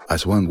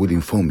 as one will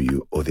inform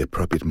you of the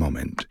appropriate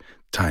moment,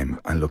 time,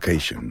 and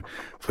location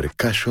for a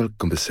casual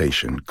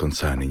conversation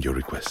concerning your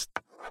request.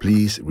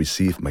 Please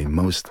receive my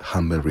most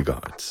humble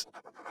regards.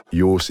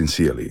 Yours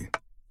sincerely,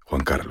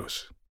 Juan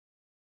Carlos.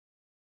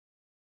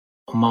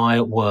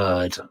 My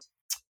word,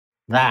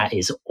 that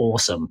is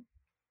awesome.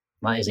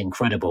 That is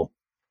incredible.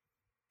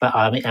 But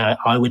I mean,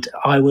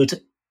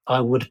 I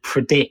would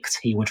predict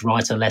he would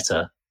write a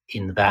letter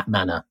in that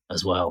manner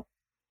as well.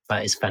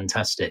 That is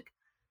fantastic.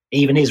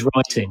 Even his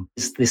writing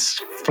is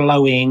this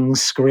flowing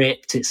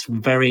script. It's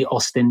very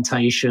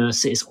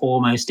ostentatious. It's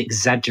almost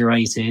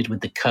exaggerated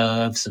with the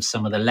curves of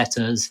some of the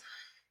letters.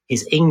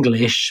 His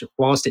English,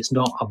 whilst it's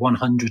not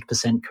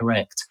 100%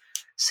 correct,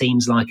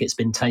 seems like it's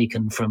been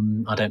taken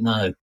from, I don't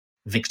know,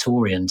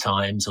 Victorian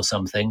times or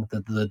something.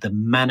 The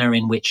manner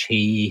in which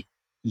he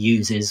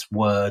uses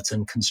words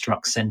and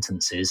constructs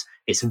sentences,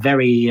 it's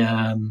very,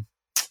 I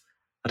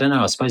don't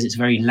know, I suppose it's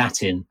very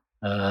Latin.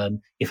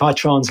 If I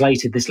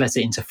translated this letter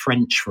into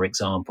French, for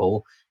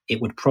example,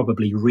 it would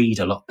probably read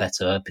a lot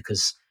better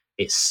because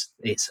it's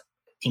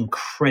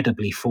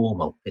incredibly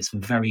formal. It's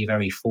very,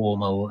 very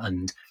formal,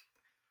 and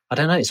I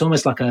don't know. It's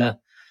almost like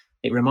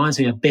it reminds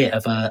me a bit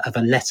of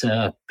a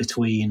letter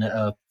between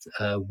a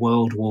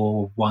World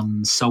War I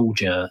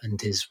soldier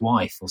and his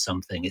wife or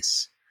something.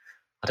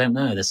 I don't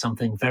know. There's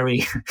something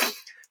very,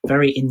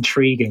 very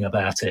intriguing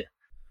about it.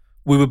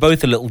 We were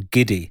both a little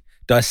giddy,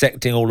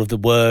 dissecting all of the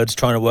words,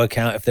 trying to work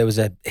out if there was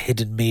a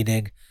hidden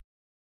meaning.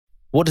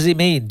 What does it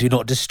mean, do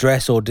not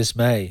distress or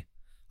dismay?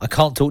 I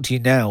can't talk to you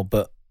now,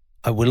 but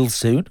I will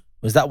soon?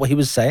 Was that what he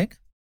was saying?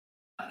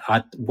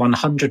 I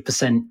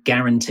 100%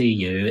 guarantee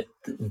you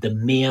the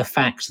mere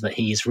fact that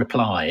he's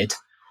replied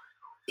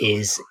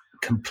is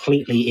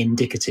completely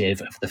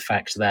indicative of the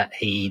fact that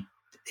he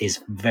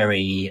is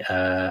very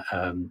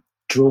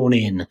drawn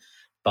in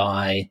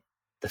by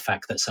the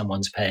fact that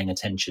someone's paying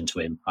attention to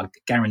him. I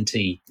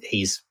guarantee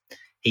he's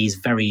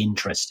very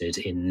interested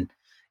in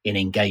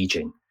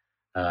engaging.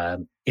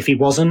 If he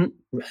wasn't,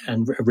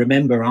 and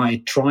remember,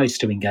 I tried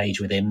to engage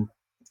with him,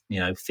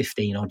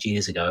 15 odd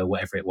years ago,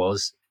 whatever it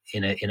was,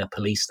 in a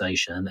police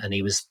station, and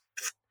he was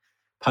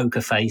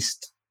poker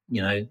faced,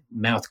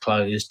 mouth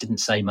closed, didn't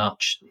say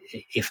much,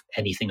 if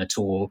anything at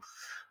all.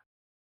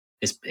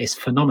 It's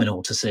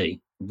phenomenal to see.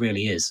 It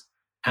really is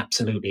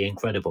absolutely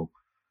incredible.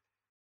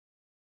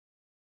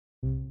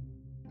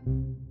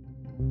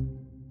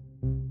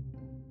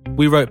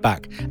 We wrote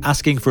back,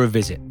 asking for a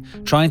visit,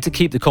 trying to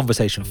keep the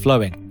conversation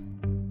flowing.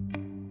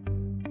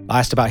 I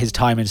asked about his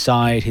time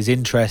inside, his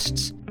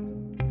interests.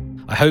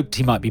 I hoped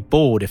he might be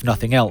bored, if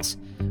nothing else,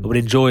 and would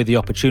enjoy the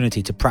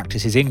opportunity to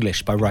practice his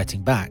English by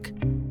writing back.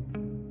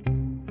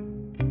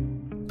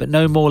 But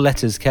no more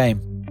letters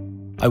came.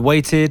 I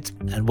waited,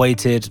 and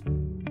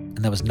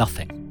there was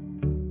nothing.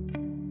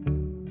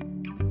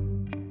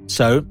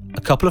 So,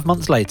 a couple of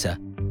months later,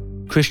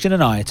 Christian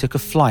and I took a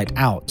flight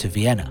out to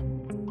Vienna.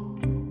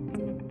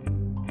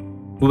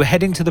 We were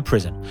heading to the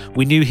prison.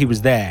 We knew he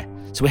was there,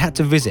 so we had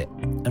to visit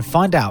and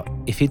find out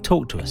if he'd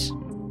talk to us.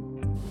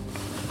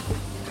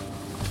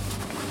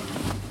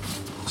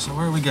 So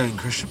where are we going,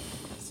 Christian?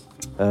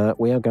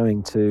 We are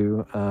going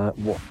to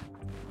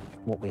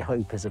what we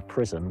hope is a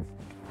prison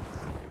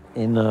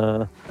in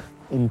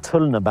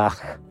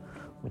Tullnbach,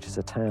 which is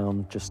a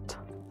town just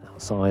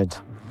outside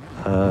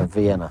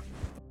Vienna.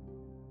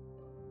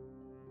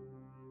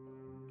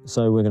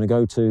 So we're going to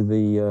go to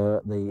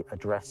the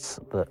address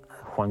that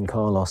Juan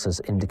Carlos has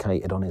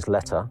indicated on his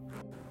letter,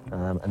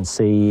 and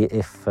see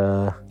if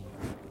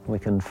we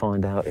can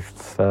find out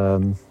if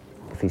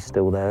he's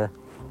still there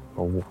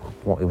or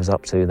what he was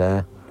up to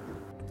there.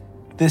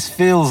 This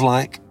feels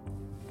like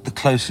the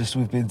closest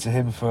we've been to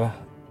him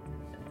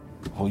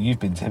or you've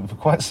been to him for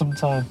quite some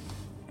time.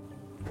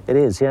 It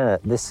is, yeah.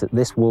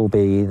 This will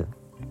be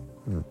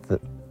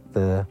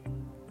the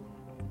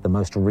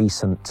most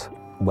recent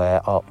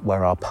where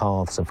our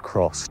paths have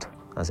crossed,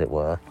 as it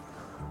were.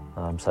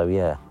 So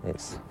yeah,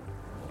 it's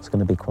going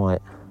to be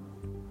quite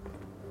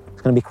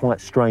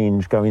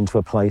strange going to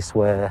a place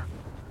where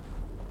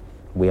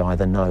we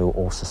either know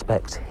or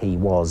suspect he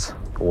was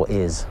or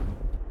is.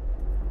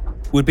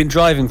 We'd been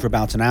driving for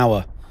about an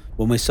hour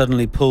when we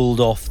suddenly pulled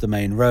off the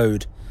main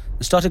road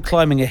and started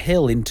climbing a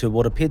hill into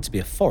what appeared to be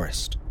a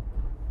forest.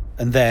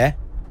 And there,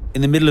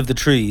 in the middle of the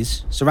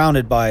trees,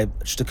 surrounded by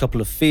just a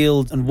couple of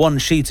fields and one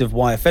sheet of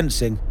wire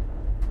fencing,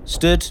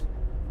 stood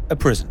a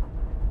prison.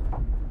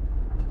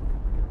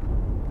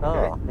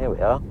 Oh, here we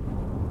are.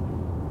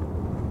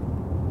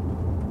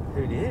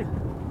 Who knew?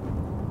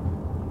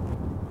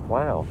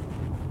 Wow.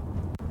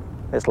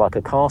 It's like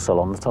a castle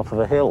on the top of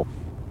a hill,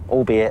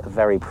 albeit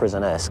very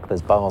prison-esque.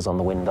 There's bars on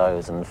the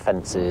windows and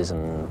fences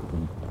and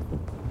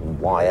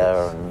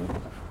wire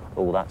and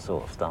all that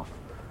sort of stuff.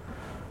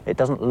 It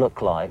doesn't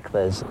look like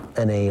there's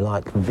any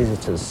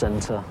visitors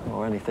centre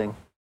or anything.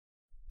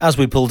 As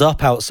we pulled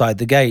up outside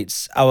the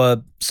gates,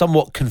 our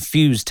somewhat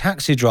confused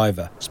taxi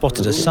driver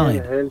spotted a sign.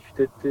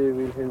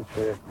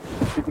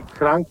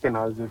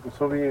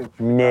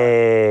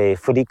 Nee,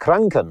 for die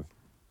Kranken.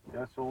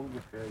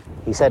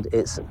 He said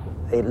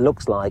it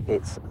looks like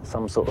it's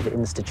some sort of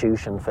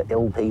institution for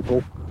ill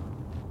people,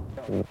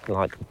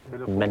 like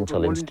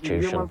mental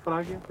institution.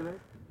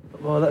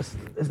 Well, is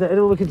there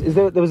anyone we could?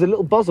 There was a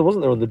little buzzer,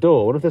 wasn't there, on the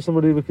door? I wonder if there's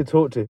somebody we could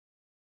talk to.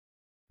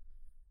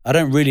 I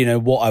don't really know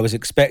what I was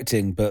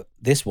expecting, but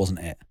this wasn't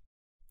it.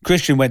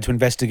 Christian went to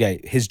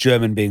investigate, his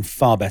German being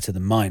far better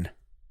than mine.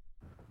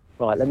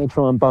 Right, let me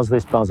try and buzz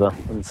this buzzer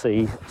and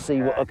see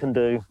what I can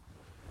do.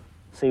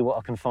 See what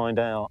I can find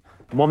out.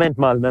 Moment.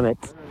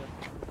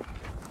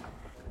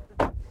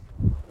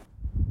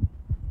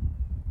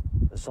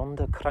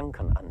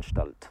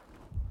 Sonderkrankenanstalt.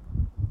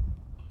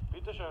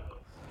 Bitte schön.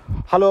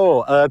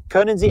 Hallo,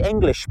 können Sie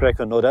Englisch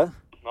sprechen, oder?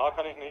 Na,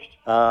 kann ich nicht.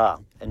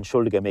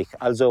 Entschuldige mich.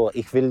 Also,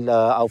 ich will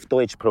auf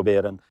Deutsch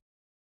probieren.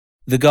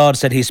 The guard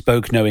said he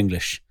spoke no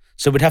English,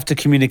 so we'd have to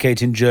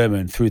communicate in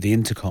German through the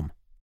intercom.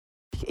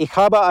 Ich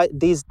habe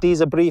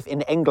diesen Brief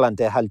in England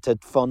erhalten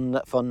von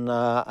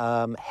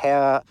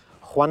Herr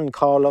Juan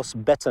Carlos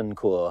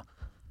Bettencourt.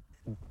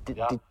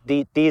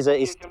 Dieser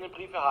ist... Ich habe den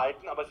Brief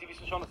erhalten, aber Sie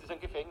wissen schon, das ist ein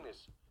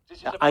Gefängnis.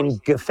 Ein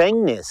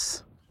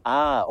Gefängnis?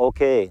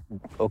 Okay.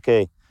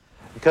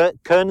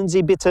 Können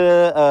Sie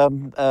bitte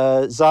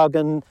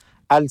sagen,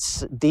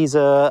 als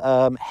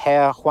dieser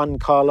Herr Juan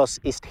Carlos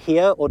ist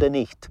hier oder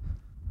nicht?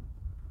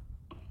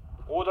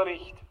 Oder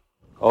nicht.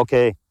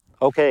 Okay.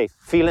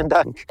 Vielen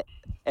Dank.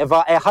 Er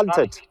war erhalten.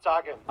 Kann ich nicht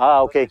sagen.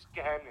 Okay. Das ist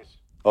Geheimnis.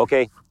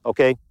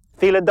 Okay.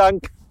 Vielen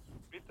Dank.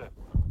 Bitte.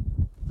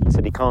 He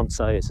said he can't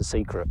say it's a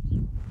secret.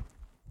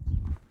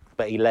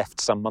 But he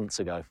left some months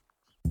ago.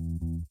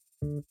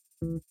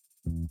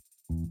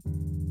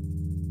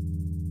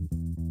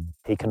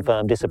 He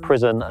confirmed it's a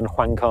prison and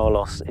Juan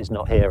Carlos is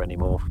not here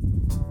anymore.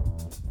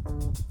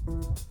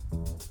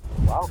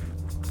 Wow.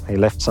 He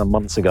left some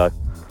months ago.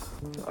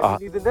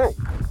 He knew the name?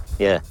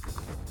 Yeah.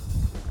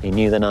 He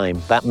knew the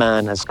name. That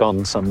man has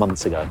gone some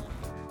months ago.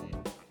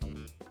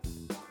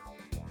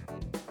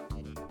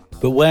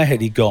 But where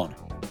had he gone?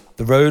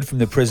 The road from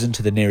the prison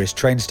to the nearest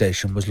train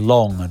station was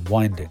long and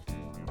winding.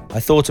 I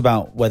thought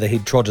about whether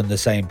he'd trodden the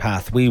same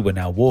path we were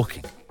now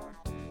walking.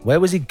 Where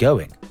was he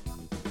going?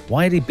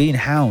 Why had he been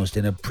housed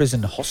in a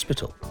prison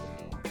hospital?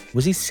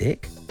 Was he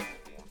sick?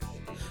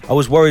 I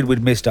was worried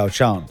we'd missed our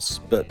chance,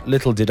 but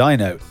little did I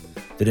know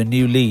that a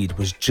new lead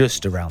was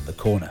just around the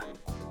corner.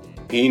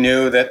 He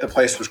knew that the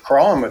place was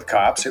crawling with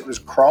cops. It was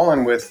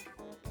crawling with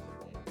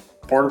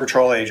Border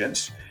Patrol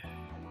agents.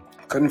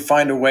 Couldn't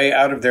find a way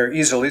out of there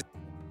easily.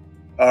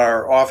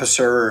 Our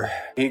officer,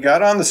 he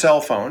got on his cell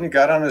phone,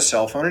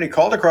 and he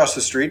called across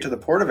the street to the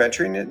port of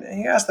entry, and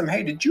he asked them,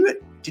 hey, did you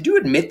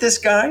admit this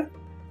guy?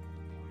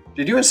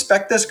 Did you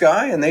inspect this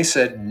guy? And they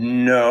said,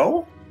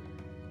 no.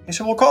 He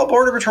said, well, call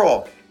Border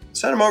Patrol.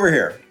 Send him over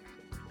here.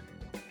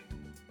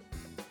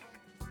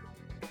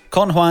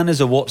 Con Juan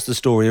is a What's the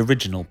Story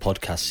original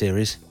podcast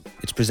series.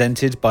 It's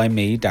presented by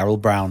me, Daryl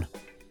Brown.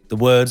 The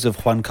words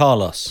of Juan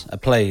Carlos are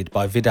played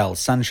by Vidal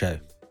Sancho.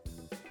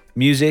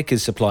 Music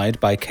is supplied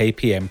by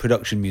KPM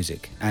Production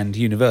Music and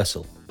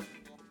Universal.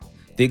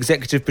 The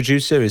executive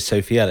producer is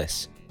Sophie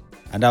Ellis,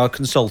 and our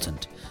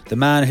consultant, the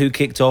man who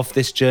kicked off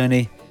this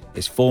journey,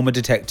 is former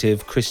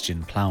detective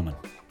Christian Plowman.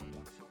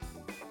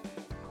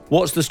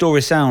 What's the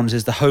Story Sounds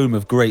is the home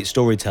of great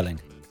storytelling.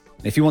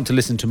 If you want to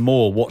listen to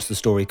more What's the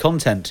Story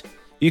content,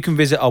 you can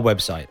visit our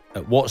website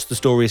at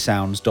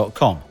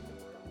whatsthestorysounds.com.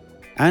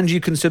 And you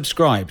can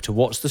subscribe to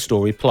What's the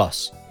Story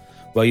Plus,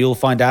 where you'll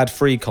find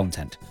ad-free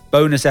content,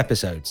 bonus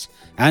episodes,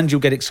 and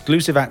you'll get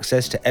exclusive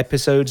access to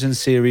episodes and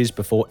series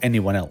before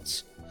anyone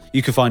else.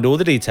 You can find all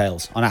the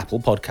details on Apple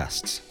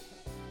Podcasts.